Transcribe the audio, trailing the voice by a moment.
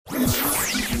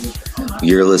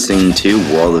You're listening to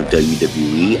World of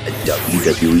WWE, a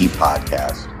WWE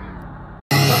podcast.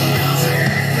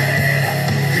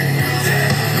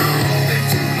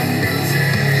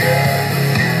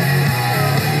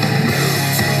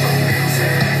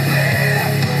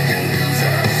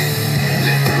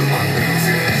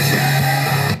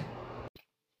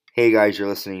 Hey guys, you're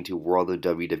listening to World of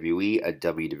WWE, a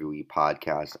WWE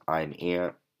podcast. I'm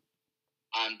Ant.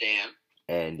 I'm Dan.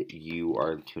 And you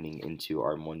are tuning into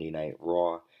our Monday Night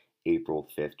Raw, April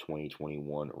 5th,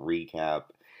 2021 recap.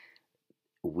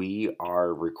 We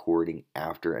are recording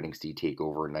after NXT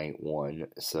TakeOver Night 1,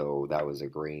 so that was a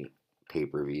great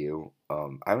pay-per-view.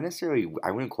 I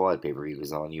wouldn't call it pay-per-view, it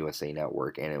was on USA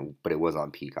Network, but it was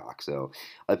on Peacock, so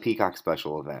a Peacock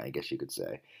special event, I guess you could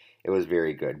say. It was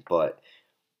very good, but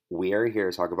we are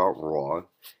here to talk about Raw.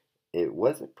 It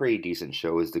was a pretty decent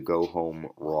show. It was the go-home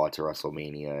Raw to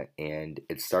WrestleMania, and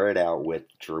it started out with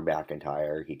Drew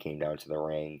McIntyre. He came down to the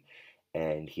ring,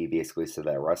 and he basically said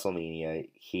that WrestleMania,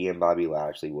 he and Bobby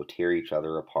Lashley will tear each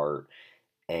other apart,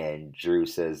 and Drew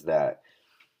says that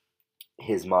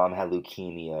his mom had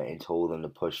leukemia and told him to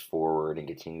push forward and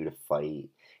continue to fight,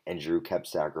 and Drew kept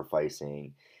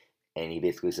sacrificing, and he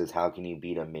basically says, how can you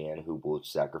beat a man who will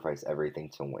sacrifice everything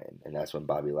to win? And that's when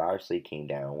Bobby Lashley came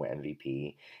down with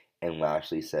MVP. And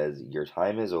Lashley says, your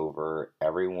time is over.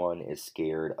 Everyone is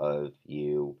scared of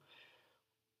you.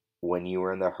 When you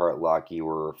were in the Hurt Lock, you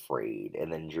were afraid.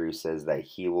 And then Drew says that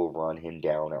he will run him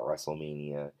down at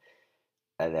WrestleMania.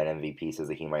 And then MVP says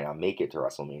that he might not make it to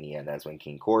WrestleMania. And that's when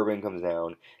King Corbin comes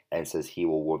down and says he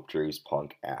will whoop Drew's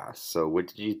punk ass. So what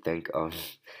did you think of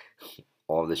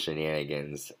all the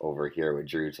shenanigans over here with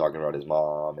Drew talking about his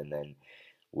mom and then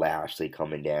Lashley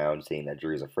coming down saying that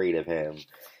Drew's afraid of him?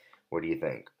 What do you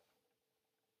think?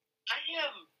 I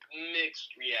have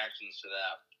mixed reactions to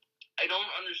that. I don't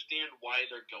understand why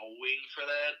they're going for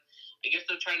that. I guess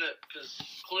they're trying to, because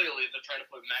clearly they're trying to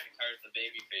put McIntyre as the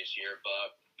babyface here,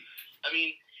 but I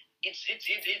mean, it's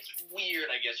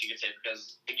weird, I guess you could say,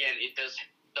 because again,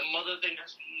 the mother thing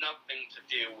has nothing to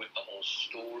do with the whole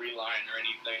storyline or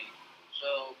anything.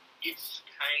 So it's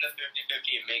kind of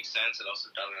 50-50. It makes sense. It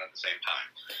also doesn't at the same time.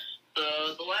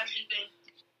 The Lashley thing,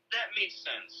 that made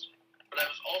sense. But I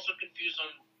was also confused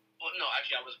on... Well, no,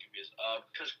 actually, I wasn't confused.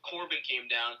 Because Corbin came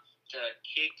down to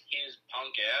kick his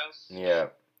punk ass.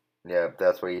 Yeah,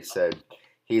 that's what he said.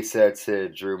 He said to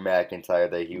Drew McIntyre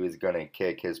that he was going to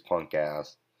kick his punk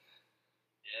ass.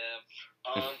 Yeah.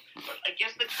 But I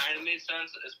guess that kind of made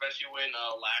sense, especially when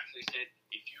Lashley said,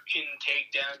 if you can take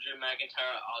down Drew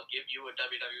McIntyre, I'll give you a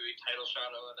WWE title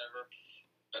shot or whatever.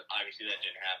 But obviously that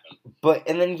didn't happen.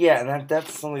 And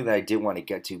that's something that I did want to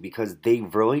get to, because they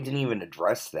really didn't even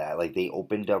address that. Like, they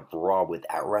opened up Raw with,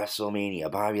 at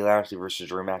WrestleMania, Bobby Lashley versus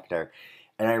Drew McIntyre.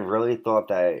 And I really thought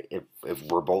that if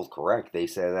we're both correct, they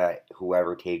said that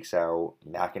whoever takes out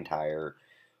McIntyre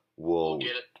will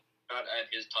get it at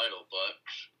his title, but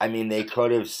I mean, they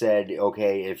could have said,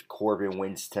 okay, if Corbin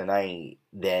wins tonight,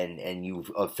 then and you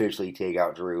officially take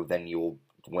out Drew, then you'll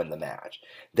win the match.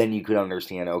 Then you could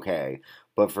understand, okay.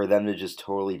 But for them to just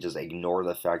totally just ignore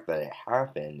the fact that it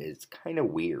happened is kind of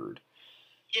weird.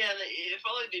 Yeah, it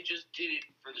felt like they just did it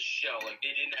for the show. Like, they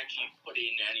didn't actually put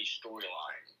in any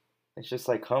storyline. It's just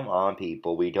like, come on,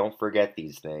 people. We don't forget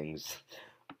these things.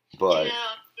 But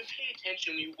yeah, but pay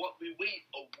attention. We wait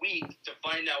a week to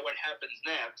find out what happens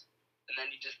next, and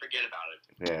then you just forget about it.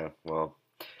 Yeah, well,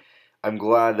 I'm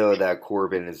glad, though, that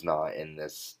Corbin is not in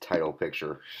this title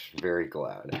picture. Very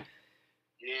glad.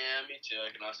 Yeah, me too. I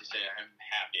can honestly say I'm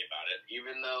happy about it,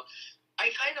 even though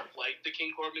I kind of like the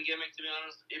King Corbin gimmick, to be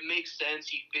honest. It makes sense.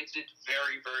 He fits it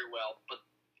very, very well, but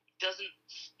it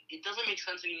doesn't make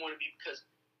sense anymore to me because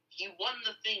he won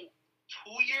the thing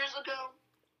 2 years ago.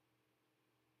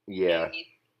 Yeah. And he's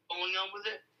going on with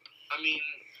it. I mean,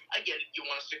 I get it. You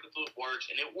want to stick with what works,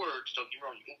 and it works. Don't get me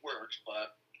wrong, it works,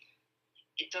 but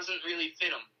it doesn't really fit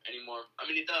him anymore. I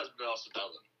mean, it does, but it also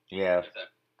doesn't. Yeah.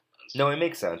 No, it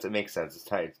makes sense. It makes sense.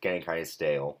 It's getting kind of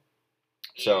stale.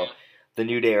 So, the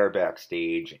New Day are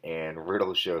backstage, and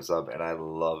Riddle shows up, and I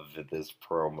love this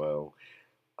promo.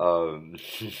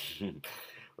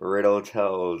 Riddle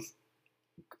tells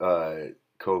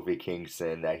Kofi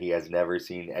Kingston that he has never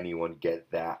seen anyone get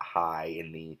that high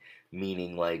in the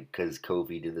meaning, like, because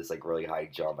Kofi did this, like, really high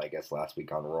jump, I guess, last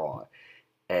week on Raw.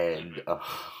 And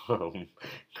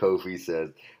Kofi says,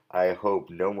 I hope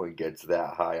no one gets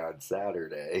that high on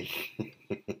Saturday.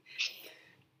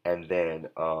 And then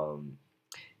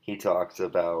he talks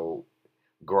about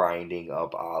grinding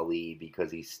up Ali because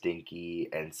he's stinky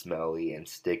and smelly and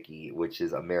sticky, which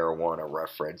is a marijuana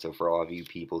reference. So for all of you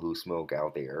people who smoke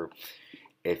out there.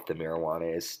 if the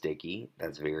marijuana is sticky,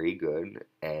 that's very good.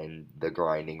 And the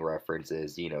grinding reference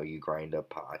is, you grind a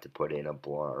pot to put in a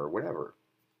blunt or whatever.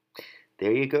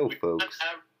 There you go, We're not folks.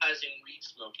 advertising weed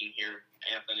smoking here,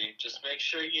 Anthony. Just make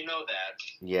sure you know that.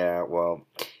 Yeah, well,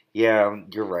 yeah,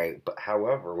 you're right. But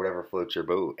however, whatever floats your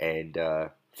boat, and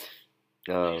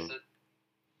Use um, it.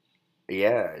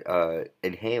 yeah,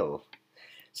 inhale.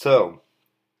 So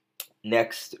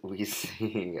next we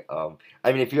see,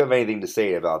 I mean, if you have anything to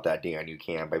say about that, Dan, you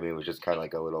can. But I mean, it was just kind of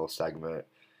like a little segment.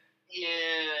 Yeah,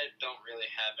 I don't really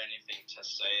have anything to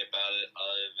say about it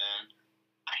other than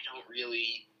I don't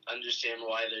really understand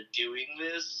why they're doing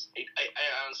this. I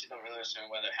honestly don't really understand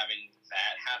why they're having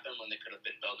that happen when they could have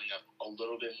been building up a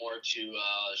little bit more to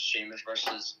Sheamus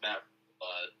versus Matt.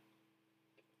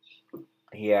 But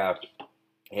Yeah,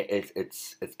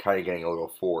 it's kind of getting a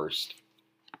little forced.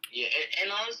 yeah,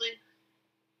 and honestly,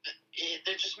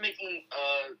 they're just making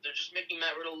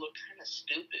Matt Riddle look kind of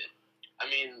stupid. I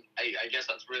mean, I guess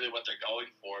that's really what they're going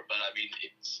for, but I mean,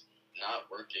 it's not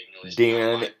working. At least not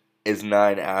Dan my. is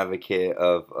not an advocate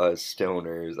of us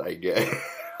stoners, I guess.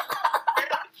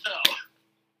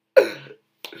 So,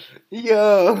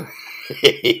 Yo,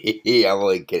 I'm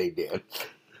only kidding, Dan.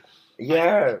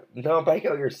 Yeah, no, but I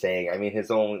get what you're saying. I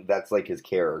mean, that's like his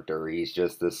character. He's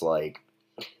just this like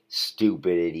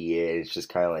stupid idiot. It's just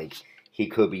kind of like he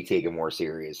could be taken more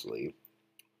seriously.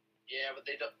 yeah, but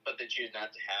they don't. But they choose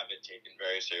not to have it taken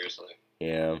very seriously.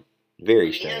 Yeah, very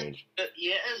And strange.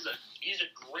 He's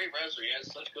a great wrestler. He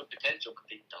has such good potential, but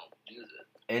they don't use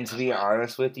it. And to be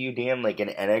honest with you, Dan, like in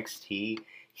NXT,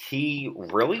 he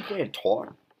really didn't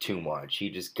talk too much. He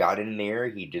just got in there,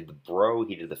 he did the bro,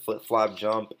 he did the flip flop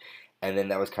jump, and then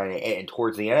that was kind of it. And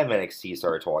towards the end of NXT, he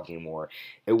started talking more.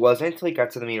 It wasn't until he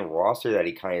got to the main roster that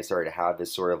he kind of started to have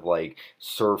this sort of like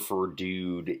surfer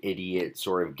dude, idiot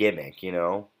sort of gimmick, you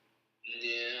know?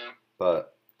 Yeah.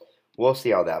 But we'll see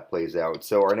how that plays out.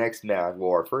 So our next match,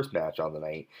 well, our first match on the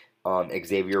night,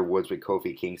 Xavier Woods with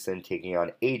Kofi Kingston taking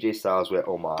on AJ Styles with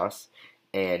Omos.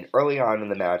 And early on in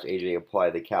the match, AJ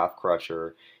applied the calf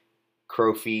crusher.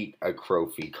 Kofi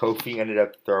ended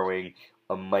up throwing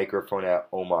a microphone at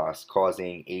Omos,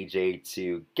 causing AJ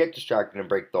to get distracted and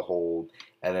break the hold.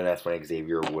 And then that's when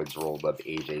Xavier Woods rolled up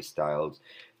AJ Styles.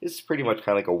 This is pretty much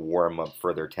kind of like a warm up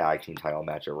for their tag team title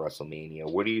match at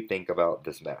WrestleMania. What do you think about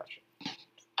this match?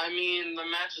 I mean, the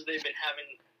matches they've been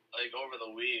having like over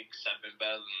the weeks have been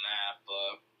better than that,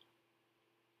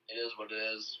 but it is what it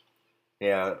is.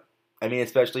 Yeah, I mean,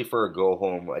 especially for a go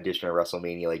home edition of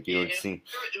WrestleMania, like you Yeah, don't see. it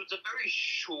was a very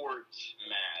short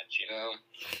match, you know.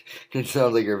 It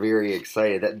sounds like you're very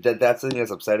excited. That's the thing that's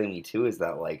upsetting me too. Is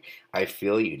that like I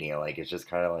feel you, Neil. Like it's just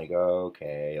kind of like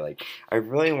okay, like I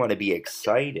really want to be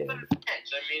excited. I mean,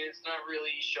 it's not really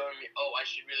showing me. Oh, I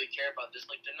should really care about this.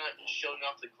 Like they're not showing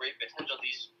off the great potential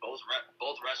these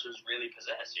both wrestlers really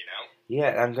possess, you know.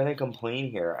 Yeah, I'm gonna complain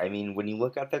here. I mean, when you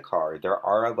look at the card, there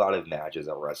are a lot of matches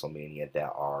at WrestleMania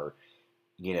that are,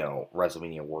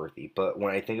 WrestleMania worthy. But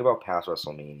when I think about past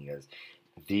WrestleManias,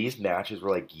 these matches were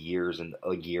like a year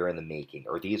in the making,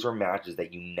 or these were matches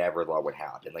that you never thought would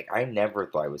happen. Like I never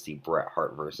thought I would see Bret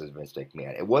Hart versus Vince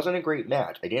McMahon. It wasn't a great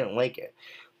match. I didn't like it,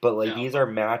 but like No. these are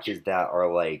matches that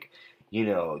are like,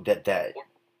 that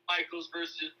Michaels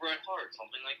versus Bret Hart,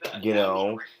 something like that. you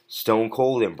know, Stone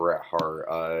Cold and Bret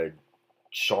Hart,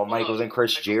 Shawn Michaels and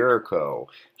Chris Jericho,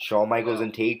 Shawn Michaels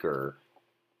and Taker.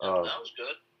 that was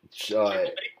good.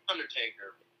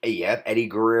 Undertaker. Yeah, Eddie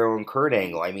Guerrero and Kurt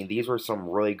Angle. I mean, these were some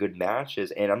really good matches,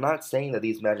 and I'm not saying that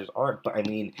these matches aren't, but I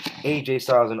mean, AJ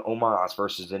Styles and Omos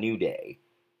versus The New Day,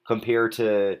 compared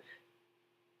to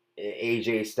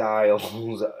AJ Styles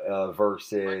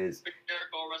versus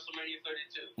Jericho WrestleMania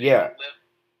 32. Yeah,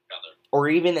 or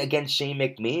even against Shane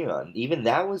McMahon. Even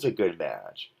that was a good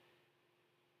match.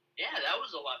 Yeah, that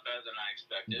was a lot better than I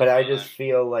expected. But I just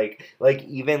feel like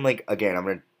even like again, I'm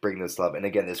gonna bring this up, and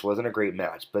again, this wasn't a great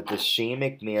match, but the Shane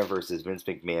McMahon versus Vince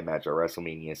McMahon match at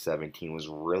WrestleMania 17 was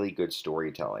really good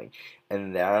storytelling,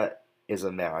 and that is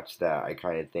a match that I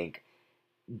kind of think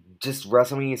just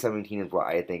WrestleMania 17 is what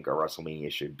I think a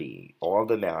WrestleMania should be. All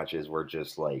the matches were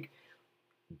just like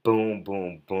boom,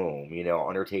 boom, boom.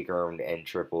 Undertaker and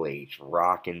Triple H,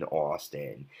 Rock and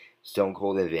Austin, Stone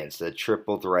Cold and Vince, the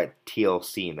triple threat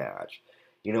TLC match.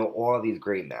 All of these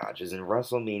great matches. And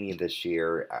WrestleMania this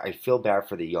year, I feel bad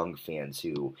for the young fans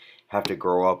who have to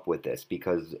grow up with this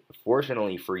because,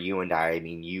 fortunately for you and I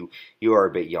mean, you are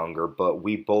a bit younger, but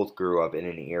we both grew up in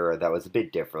an era that was a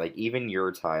bit different. Like, even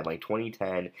your time, like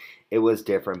 2010, it was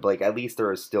different, but like at least there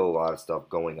was still a lot of stuff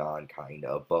going on, kind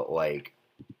of. But like,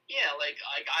 yeah, like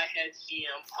I had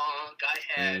CM Punk,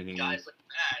 I had guys like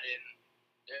that,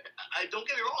 and I don't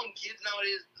get me wrong, kids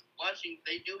nowadays watching,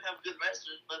 they do have good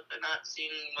wrestlers, but they're not seeing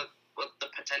what the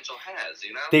potential has,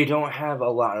 you know? They don't have a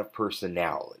lot of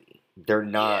personality. They're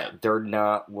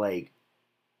not like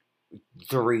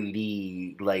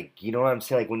 3D, like, you know what I'm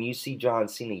saying? Like, when you see John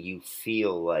Cena, you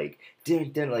feel like,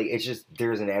 like, it's just,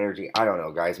 there's an energy. I don't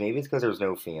know, guys. Maybe it's because there's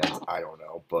no fans. I don't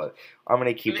know. But I'm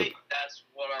going to keep Maybe that's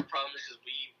what our problem is, because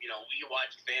we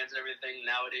watch fans and everything.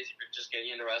 Nowadays, if you're just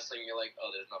getting into wrestling, you're like,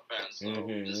 oh, there's no fans. So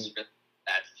this is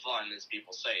that fun as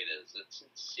people say it is. It's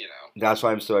That's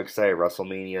why I'm so excited.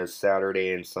 WrestleMania is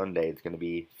Saturday and Sunday. It's going to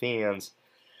be fans.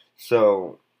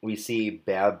 So we see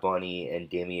Bad Bunny and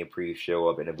Damian Priest show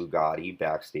up in a Bugatti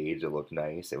backstage. It looked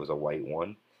nice. It was a white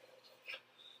one.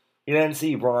 You then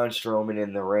see Braun Strowman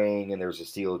in the ring, and there's a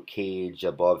steel cage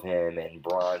above him, and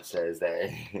Braun says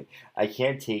that I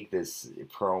can't take this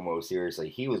promo seriously.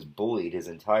 He was bullied his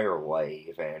entire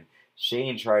life, and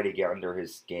Shane tried to get under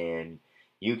his skin.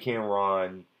 You can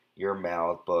run your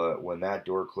mouth, but when that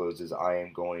door closes, I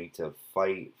am going to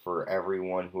fight for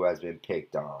everyone who has been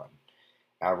picked on.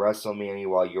 At WrestleMania,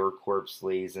 while your corpse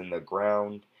lays in the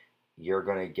ground, you're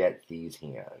going to get these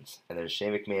hands. And then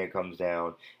Shane McMahon comes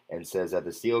down and says that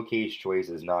the steel cage choice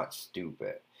is not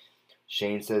stupid.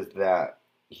 Shane says that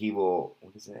he will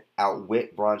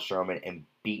outwit Braun Strowman and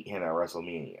beat him at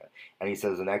WrestleMania. And he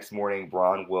says the next morning,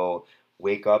 Braun will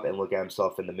wake up and look at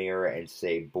himself in the mirror and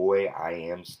say, boy, I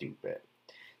am stupid.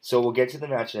 So we'll get to the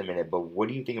match in a minute, but what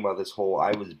do you think about this whole,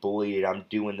 I was bullied, I'm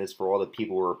doing this for all the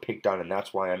people who were picked on, and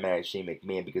that's why I'm mad at Shane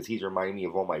McMahon, because he's reminding me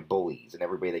of all my bullies and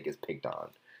everybody that gets picked on.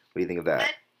 What do you think of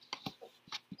that?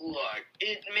 Look,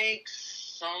 it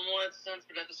makes somewhat sense,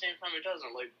 but at the same time it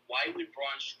doesn't. Like, why would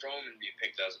Braun Strowman be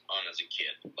picked on as a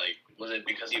kid? Like, was it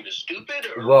because he was stupid?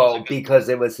 Or because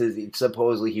it was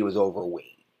supposedly he was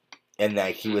overweight. And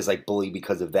that he was, like, bullied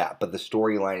because of that. But the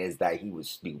storyline is that he was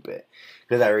stupid.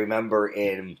 Because I remember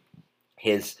in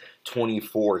his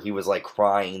 24, he was, like,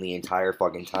 crying the entire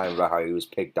fucking time about how he was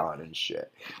picked on and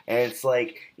shit. And it's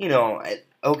like,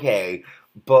 okay,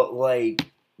 but, like,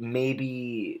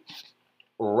 maybe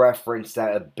reference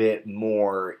that a bit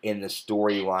more in the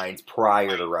storylines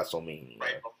prior to WrestleMania.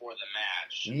 Right before the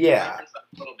match. Yeah. Reference that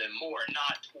a little bit more,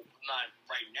 not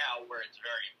right now where it's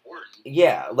very important.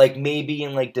 Yeah, like maybe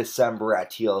in like December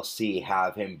at TLC,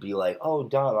 have him be like, "Oh,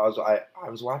 Dom, I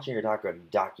was watching your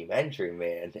documentary,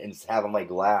 man," and have him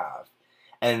like laugh,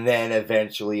 and then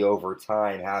eventually over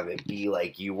time have it be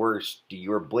like you were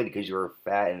bullied because you were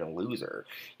fat and a loser,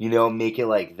 make it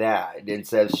like that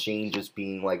instead of Shane just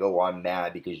being like, "Oh, I'm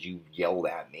mad because you yelled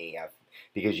at me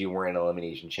because you were in an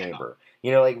elimination chamber,"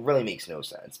 like really makes no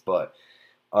sense, but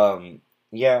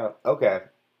yeah, okay.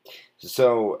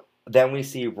 So then we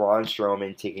see Braun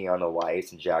Strowman taking on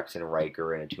Elias and Jackson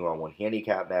Riker in a 2-on-1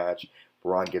 handicap match.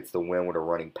 Braun gets the win with a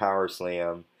running power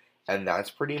slam. And that's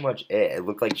pretty much it. It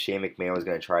looked like Shane McMahon was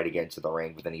going to try to get into the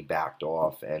ring, but then he backed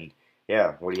off. And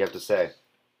yeah, what do you have to say?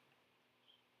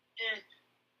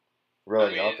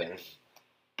 Really nothing.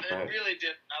 It really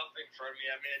did nothing for me.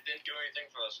 I mean, it didn't do anything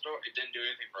for the story. It didn't do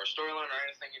anything for a storyline or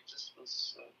anything. It just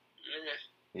was.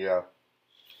 Yeah.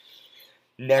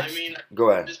 Next, go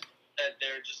ahead.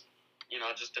 They're just,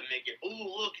 just to make it.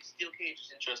 Oh, look, it's steel cage.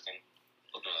 It's interesting.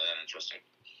 Look, not that interesting.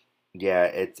 Yeah,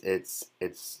 it's.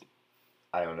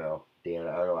 I don't know, Dan.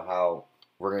 I don't know how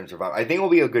we're going to survive. I think it'll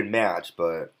be a good match,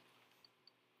 but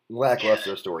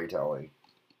lackluster storytelling.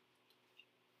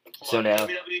 Well, so now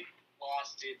WWE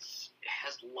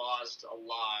has lost a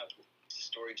lot of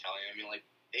storytelling. I mean, like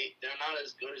they're not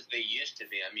as good as they used to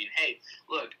be. I mean, hey,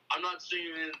 look, I'm not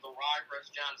saying The Rock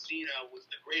vs. John Cena was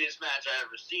the greatest match I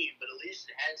ever seen, but at least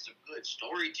it had some good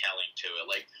storytelling to it.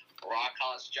 Like Rock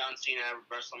vs. John Cena at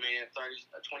WrestleMania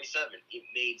 27, it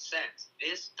made sense.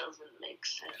 This doesn't make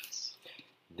sense.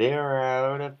 They're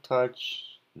out of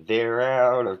touch. They're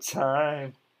out of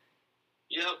time.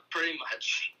 Yep, pretty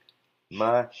much.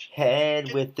 My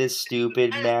head with this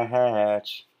stupid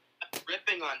match.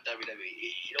 Ripping on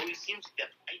WWE, it always seems that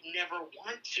I never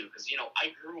want to, because I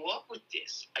grew up with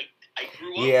this. I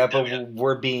grew up. Yeah, with but WWE.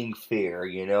 We're being fair,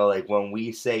 like when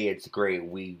we say it's great,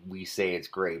 we say it's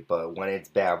great, but when it's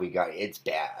bad, it's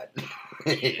bad.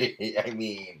 I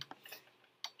mean,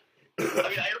 I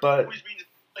don't always mean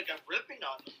like I'm ripping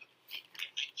on them.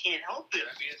 I can't help it.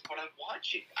 I mean, it's what I'm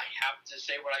watching. I have to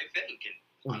say what I think.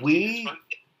 And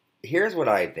here's what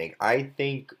I think. I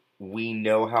think we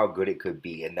know how good it could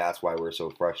be, and that's why we're so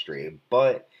frustrated.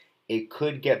 But it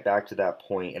could get back to that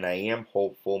point, and I am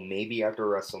hopeful. Maybe after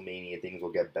WrestleMania, things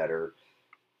will get better.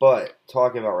 But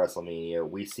talking about WrestleMania,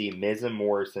 we see Miz and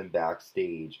Morrison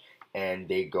backstage, and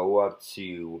they go up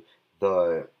to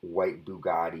the white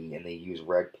Bugatti, and they use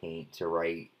red paint to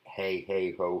write hey,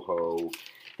 hey, ho, ho.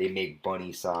 They make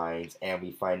bunny signs, and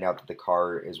we find out that the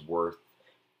car is worth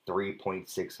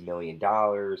 $3.6 million.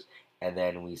 And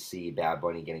then we see Bad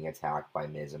Bunny getting attacked by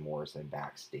Miz and Morrison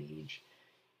backstage.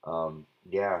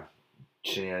 Yeah,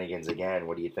 shenanigans again.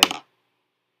 What do you think?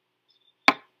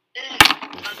 I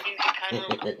mean, it kind of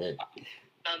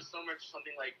sounds similar to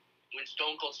something like when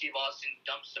Stone Cold Steve Austin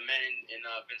dumps cement in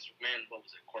Vince McMahon, what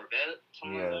was it, Corvette?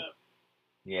 Something like that.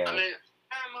 Yeah. I mean, it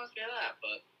kind of reminds me of that,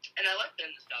 but, and I like the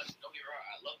nostalgia, don't get me wrong,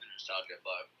 I love the nostalgia,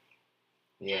 but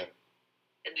yeah,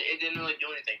 it didn't really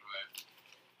do anything for me.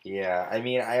 Yeah, I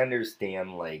mean, I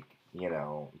understand, like,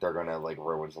 they're gonna, like,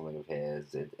 ruin something of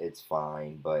his. It's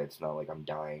fine, but it's not like I'm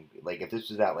dying. Like, if this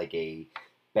was at, like, a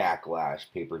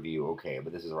Backlash pay-per-view, okay,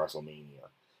 but this is WrestleMania.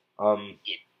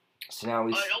 Yeah. So now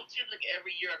we... It almost seems like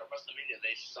every year at a WrestleMania,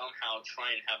 they somehow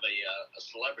try and have a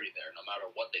celebrity there. No matter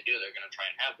what they do, they're going to try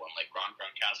and have one. Like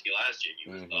Gronkowski last year, he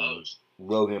was the host.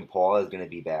 Logan Paul is going to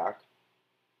be back.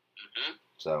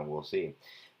 So we'll see.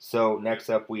 So next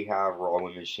up, we have Raw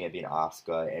Women's Champion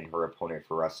Asuka and her opponent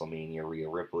for WrestleMania, Rhea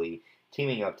Ripley,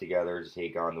 teaming up together to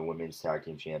take on the Women's Tag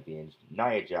Team Champions,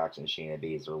 Nia Jax and Shayna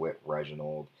Baszler with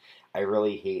Reginald. I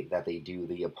really hate that they do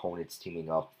the opponents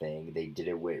teaming up thing. They did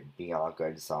it with Bianca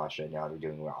and Sasha. Now they're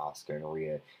doing it with Asuka and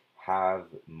Rhea. Have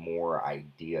more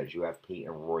ideas. You have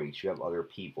Peyton Royce. You have other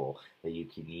people that you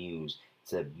can use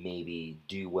to maybe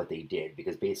do what they did.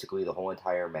 Because basically the whole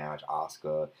entire match,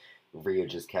 Asuka, Rhea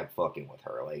just kept fucking with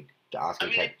her. Like, Asuka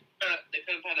kept... They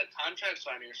could have had a contract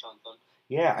signing or something.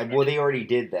 Yeah, well, they already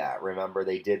did that. Remember,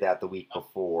 they did that the week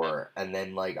before, and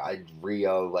then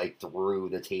Rhea threw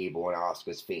the table in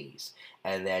Asuka's face,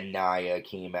 and then Nia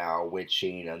came out with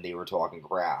Shayna, and they were talking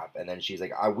crap, and then she's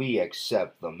like, "We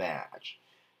accept the match."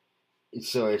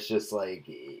 So it's just like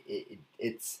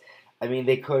it's. I mean,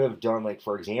 they could have done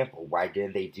for example, why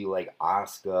didn't they do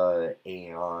Asuka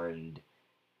and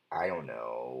I don't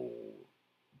know.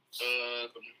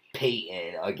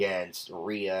 Peyton against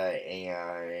Rhea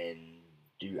and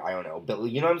I don't know, but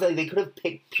you know what I'm saying? They could have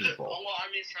picked people. Well, I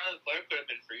mean, Charlotte Flair could have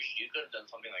been free. You could have done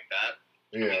something like that.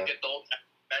 Yeah. Get the whole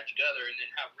back together and then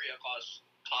have Rhea cause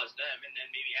them, and then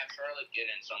maybe have Charlotte get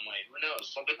in some way. Who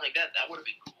knows? Something like that. That would have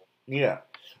been cool. Yeah.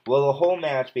 Well, the whole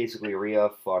match basically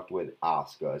Rhea fucked with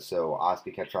Asuka, so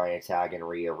Asuka kept trying to tag in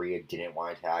Rhea. Rhea didn't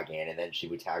want to tag in, and then she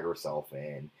would tag herself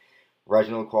in.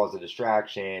 Reginald calls a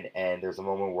distraction, and there's a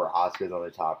moment where Asuka's on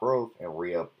the top rope, and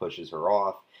Rhea pushes her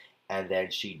off. And then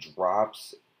she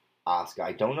drops Asuka.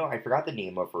 I don't know. I forgot the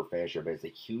name of her finisher, but it's a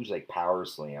huge power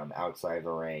slam outside the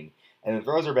ring, and then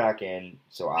throws her back in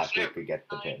so Asuka could get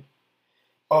the pin.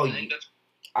 Oh,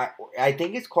 I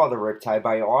think it's called the Riptide,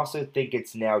 but I also think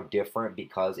it's now different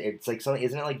because it's something.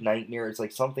 Isn't it Nightmare? It's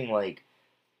something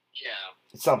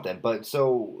something. But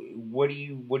so, what do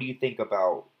you think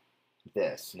about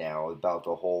this now? About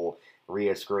the whole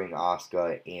Rhea screwing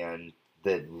Asuka and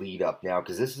the lead up now,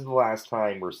 because this is the last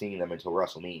time we're seeing them until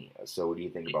WrestleMania. So what do you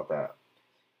think about that?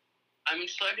 I'm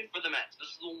excited for the match.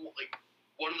 This is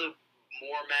one of the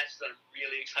more matches that I'm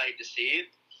really excited to see.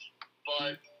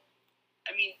 But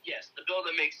I mean, yes, the build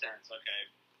up makes sense. Okay,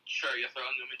 sure, you're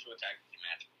throwing them into a tag team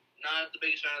match. Not the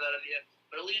biggest fan of that idea,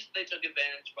 but at least they took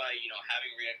advantage by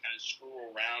having Rhea kind of screw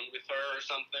around with her or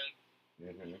something.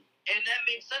 And that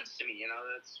made sense to me.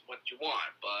 That's what you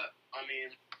want. But I mean,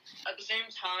 at the same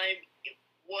time, it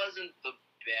wasn't the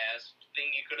best thing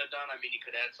you could have done. I mean, you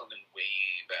could have had something way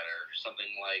better. Something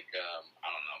like, I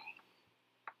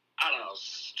don't know.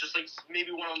 Just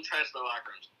maybe one of them tries the locker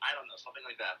rooms. I don't know. Something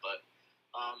like that. But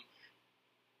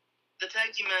the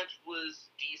tag team match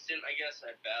was decent, I guess,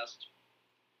 at best.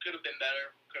 Could have been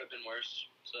better. Could have been worse.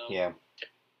 So, yeah.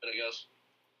 But I guess.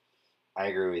 I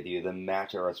agree with you. The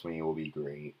match at WrestleMania will be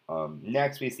great.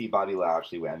 Next, we see Bobby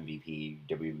Lashley with MVP,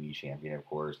 WWE Champion, of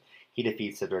course. He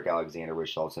defeats Cedric Alexander with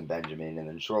Shelton Benjamin, and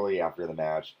then shortly after the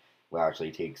match,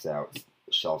 Lashley takes out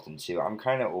Shelton too. I'm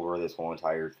kind of over this whole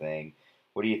entire thing.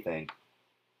 What do you think?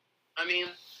 I mean,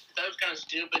 that was kind of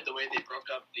stupid the way they broke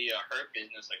up the Hurt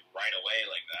Business right away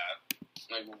like that.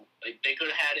 They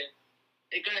could have had it.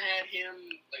 They could have had him,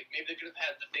 maybe they could have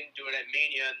had the thing do it at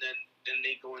Mania, and then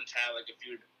they go into have, a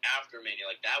feud after Mania.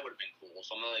 That would have been cool,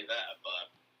 something like that,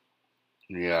 but...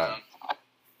 Yeah.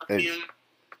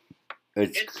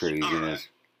 It's craziness. Right.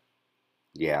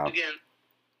 Yeah. Again,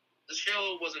 the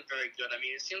show wasn't very good. I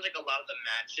mean, it seems like a lot of the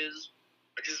matches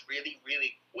are just really,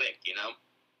 really quick,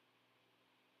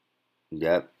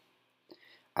 Yep.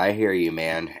 I hear you,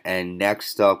 man. And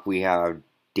next up, we have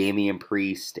Damian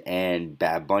Priest and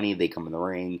Bad Bunny. They come in the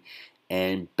ring,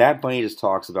 And Bad Bunny just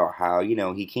talks about how,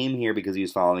 he came here because he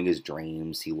was following his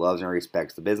dreams. He loves and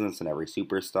respects the business and every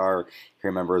superstar. He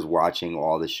remembers watching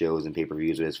all the shows and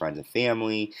pay-per-views with his friends and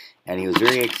family. And he was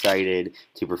very excited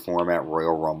to perform at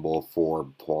Royal Rumble for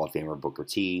Hall of Famer Booker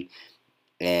T.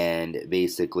 And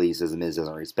basically, he says Miz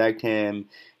doesn't respect him.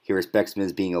 He respects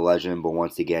Miz being a legend, but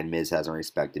once again, Miz hasn't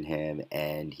respected him.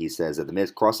 And he says that the Miz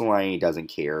crossed the line, he doesn't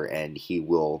care, and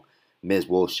Miz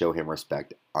will show him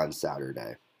respect on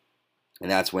Saturday. And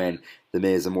that's when the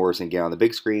Miz and Morrison get on the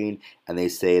big screen and they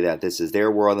say that this is their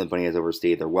world and Bunny has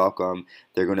overstayed their welcome.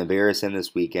 They're going to embarrass him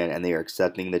this weekend and they are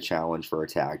accepting the challenge for a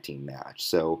tag team match.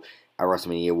 So at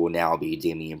WrestleMania will now be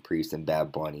Damian Priest and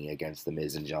Bad Bunny against the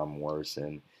Miz and John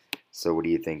Morrison. So what do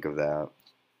you think of that?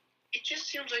 It just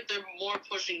seems like they're more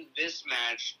pushing this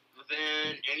match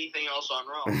than anything else on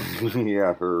Raw.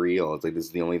 Yeah, for real. It's like this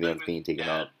is the only thing that's being taken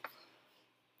up.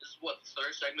 This is what, the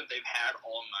third segment they've had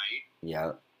all night?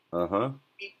 Yeah. Uh-huh.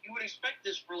 You would expect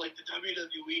this for, like, the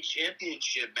WWE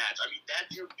Championship match. I mean,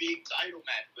 that's your big title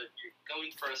match, but you're going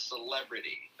for a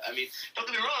celebrity. I mean, don't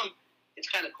get me wrong, it's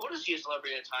kind of cool to see a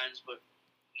celebrity at times, but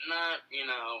not,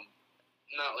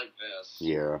 not like this.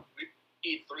 Yeah. We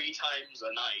eat 3 times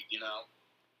a night,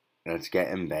 It's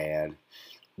getting bad.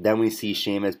 Then we see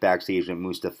Sheamus backstage with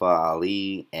Mustafa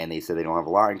Ali, and they said they don't have a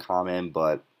lot in common,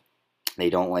 but they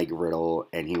don't like Riddle,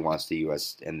 and he wants the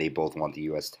U.S., and they both want the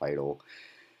U.S. title.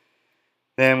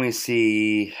 Then we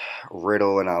see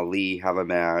Riddle and Ali have a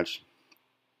match.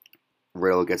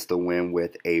 Riddle gets the win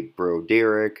with a Bro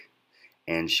Derek,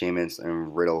 and Sheamus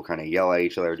and Riddle kind of yell at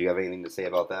each other. Do you have anything to say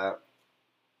about that?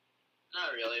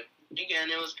 Not really. Again,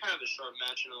 it was kind of a short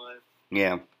match in a way.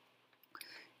 Yeah.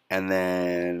 And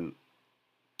then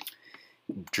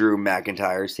Drew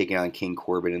McIntyre is taking on King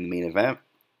Corbin in the main event.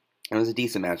 It was a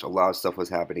decent match. A lot of stuff was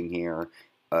happening here.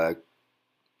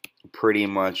 Pretty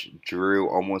much Drew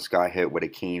almost got hit with a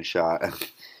cane shot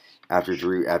after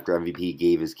MVP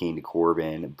gave his cane to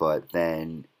Corbin, but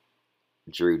then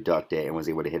Drew ducked it and was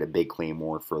able to hit a big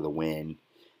Claymore for the win.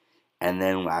 And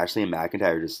then Lashley and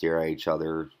McIntyre just stare at each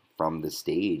other from the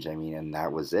stage. I mean, and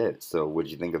that was it. So what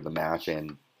did you think of the match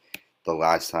and the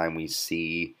last time we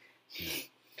see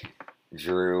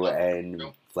Drew and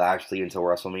Lashley until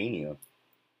WrestleMania?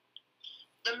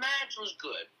 The match was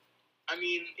good. I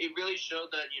mean, it really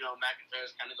showed that,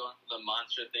 McIntyre's kind of going for the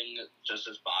monster thing just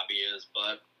as Bobby is,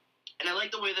 and I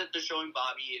like the way that they're showing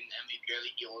Bobby and MVP are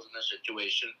the heels in this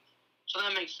situation, so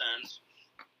that makes sense.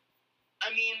 I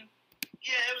mean,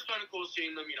 yeah, it was kind of cool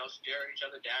seeing them, stare each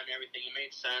other down and everything. It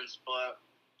made sense, but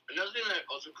another thing that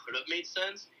also could have made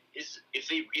sense is if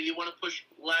they really want to push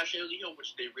Lashley as a heel,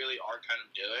 which they really are kind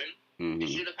of doing, they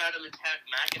should have had him attack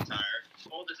McIntyre,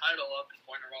 hold the title up, and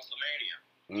point to WrestleMania.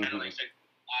 Kind of like say,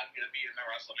 I'm going to beat him at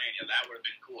WrestleMania. That would have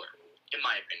been cooler, in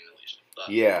my opinion, at least. But,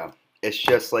 yeah, it's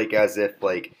just like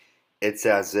it's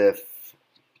as if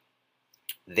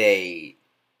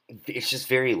it's just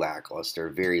very lackluster.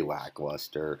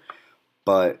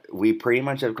 But we pretty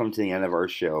much have come to the end of our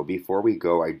show. Before we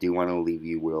go, I do want to leave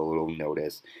you with a little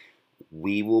notice.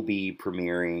 We will be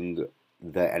premiering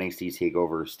the NXT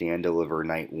TakeOver Stand Deliver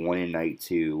Night 1 and Night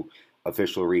 2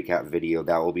 official recap video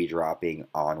that will be dropping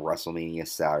on WrestleMania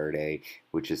Saturday,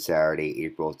 which is Saturday,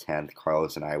 April 10th.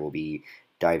 Carlos and I will be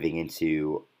diving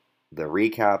into the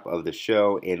recap of the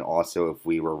show and also if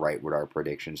we were right with our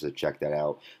predictions, so check that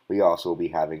out. We also will be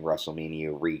having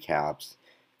WrestleMania recaps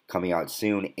coming out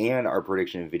soon, and our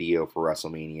prediction video for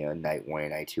WrestleMania Night 1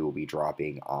 and Night 2 will be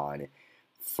dropping on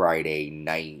Friday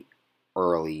night,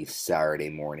 early Saturday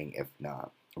morning, if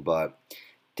not. But,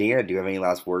 Dan, do you have any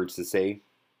last words to say?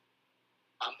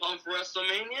 I'm pumped for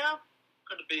WrestleMania.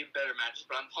 Could have been better matches,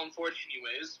 but I'm pumped for it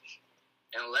anyways.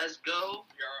 And let's go.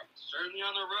 We are certainly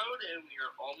on the road, and we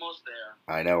are almost there.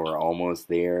 I know, we're almost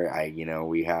there.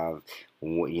 We have,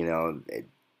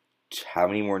 how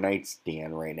many more nights,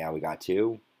 Dan, right now? We got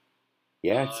 2?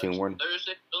 Yeah, 2 more.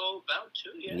 Thursday, about 2,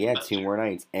 yeah. Yeah, 2 more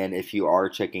nights. And if you are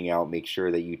checking out, make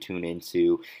sure that you tune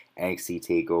into NXT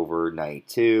TakeOver Night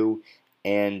 2.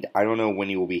 And I don't know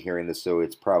when you will be hearing this, so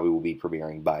it's probably will be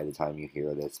premiering by the time you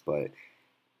hear this. But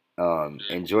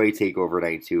enjoy TakeOver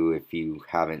Night 2 if you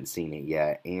haven't seen it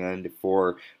yet. And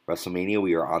for WrestleMania,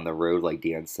 we are on the road, like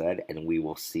Dan said, and we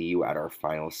will see you at our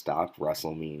final stop,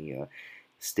 WrestleMania.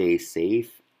 Stay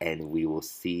safe, and we will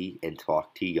see and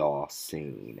talk to y'all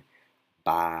soon.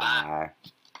 Bye.